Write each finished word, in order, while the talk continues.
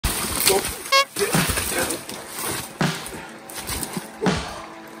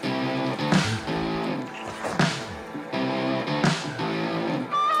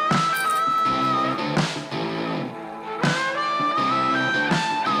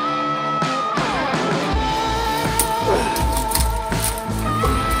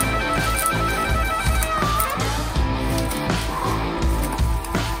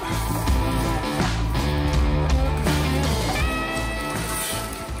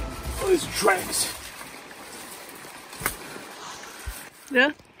those tracks.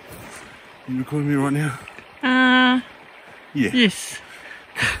 Yeah? You recording me right now? Yeah. Yes.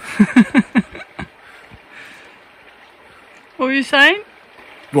 What were you saying?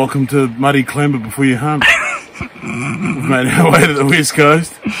 Welcome to Muddy Clamber Before You Hunt. We've made our way to the west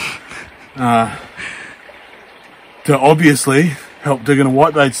coast to obviously help dig in a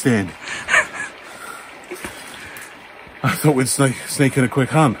whitebait stand. I thought we'd sneak in a quick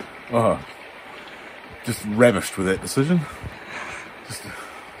hunt. Oh, just ravished with that decision. Just a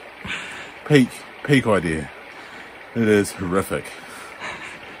peak idea. It is horrific.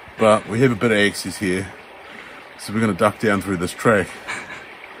 But we have a bit of access here, so we're going to duck down through this track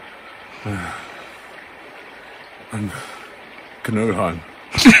and canoe home.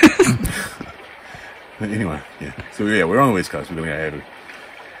 Anyway, yeah. So yeah, we're on the west coast. We're going to go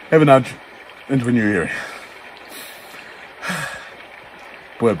have a nudge into a new area.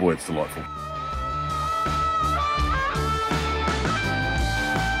 Boy, it's delightful.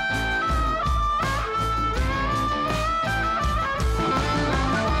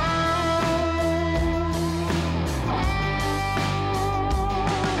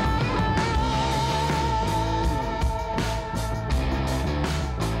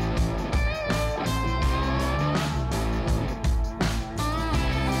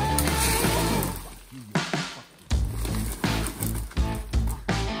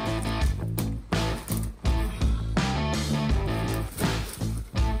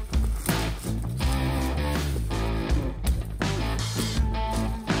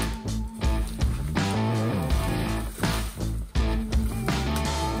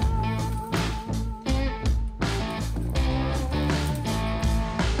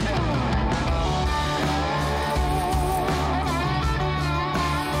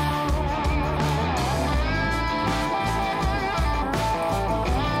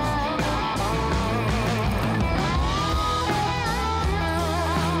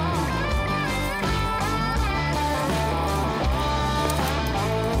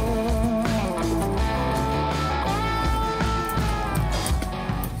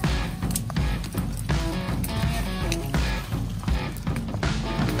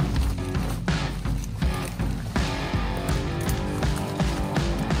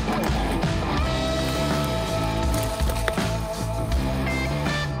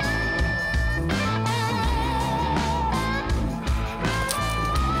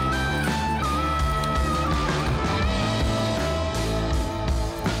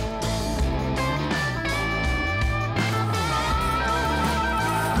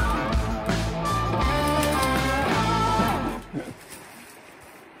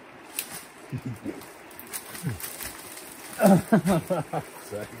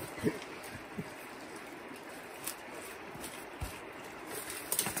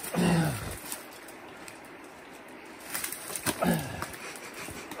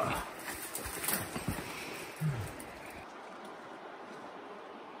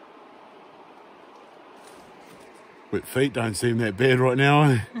 Wet feet don't seem that bad right now,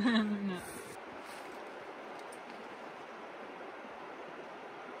 eh? No.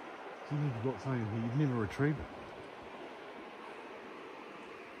 So you've got something here, you've never retrieved it.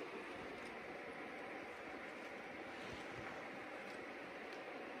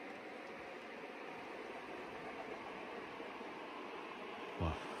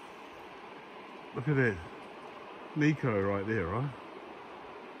 Wow. Look at that Nico right there, right?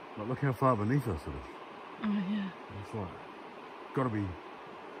 Like, look how far beneath us it is. Oh, yeah. It's like, got to be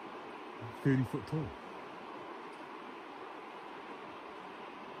 30 foot tall.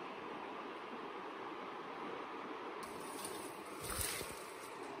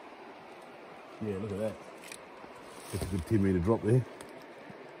 Yeah, look at that. That's a good 10 metre drop there.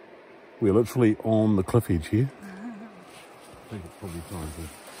 We're literally on the cliff edge here. I think it's probably time to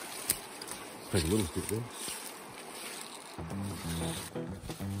take a little step there.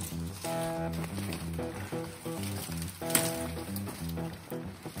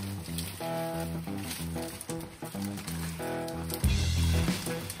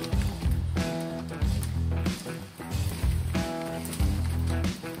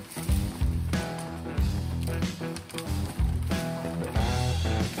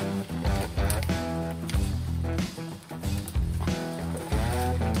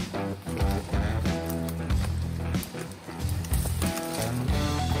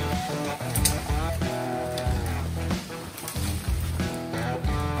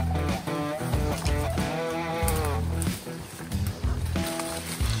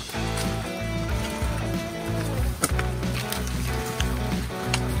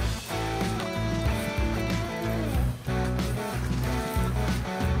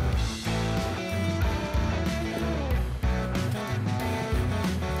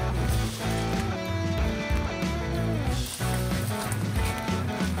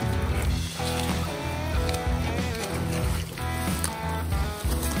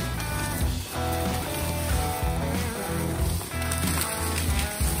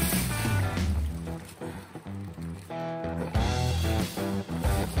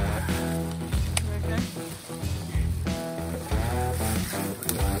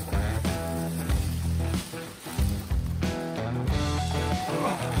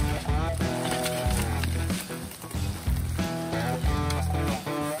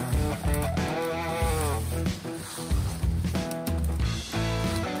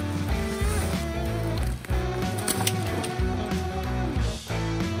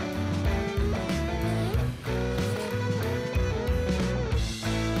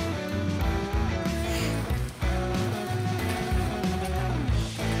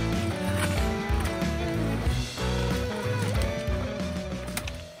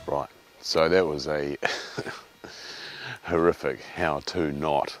 So that was a horrific how to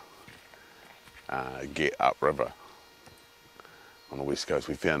not get upriver on the west coast.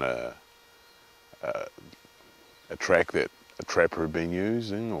 We found a track that a trapper had been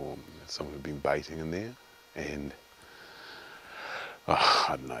using, or someone had been baiting in there, and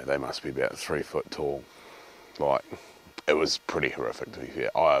I don't know, they must be about 3 foot tall. Like, it was pretty horrific, to be fair.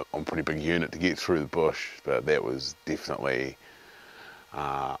 I'm a pretty big unit to get through the bush, but that was definitely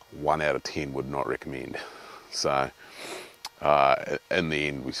 1 out of 10 would not recommend. So in the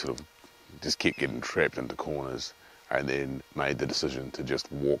end, we sort of just kept getting trapped into corners, and then made the decision to just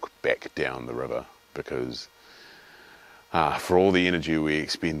walk back down the river, because for all the energy we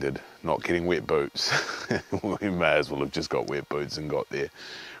expended not getting wet boots, we may as well have just got wet boots and got there,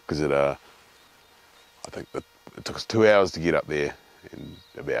 because I think it took us 2 hours to get up there and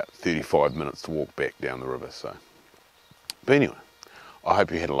about 35 minutes to walk back down the river. So, but anyway, I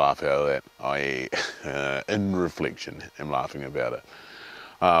hope you had a laugh out of that. I, in reflection, am laughing about it.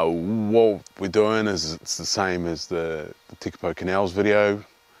 What we're doing is it's the same as the Tekapo Canals video,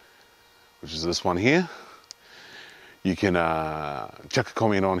 which is this one here. You can chuck a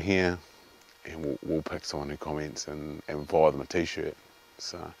comment on here, and we'll pick someone who comments and buy them a t-shirt.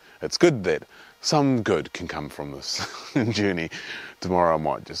 So it's good that some good can come from this journey. Tomorrow I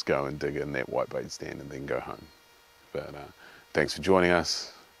might just go and dig in that whitebait stand and then go home. But thanks for joining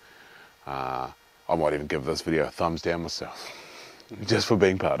us. I might even give this video a thumbs down myself, just for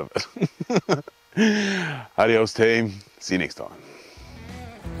being part of it. Adios team, see you next time.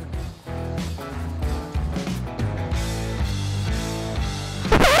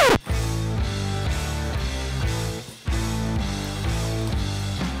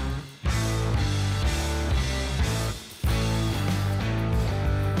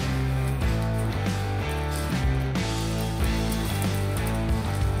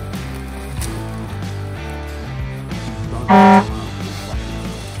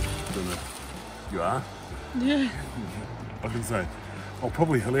 You are? Yeah. I can say, I'll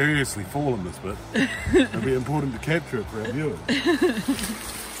probably hilariously fall in this bit. It'll be important to capture it for our viewers.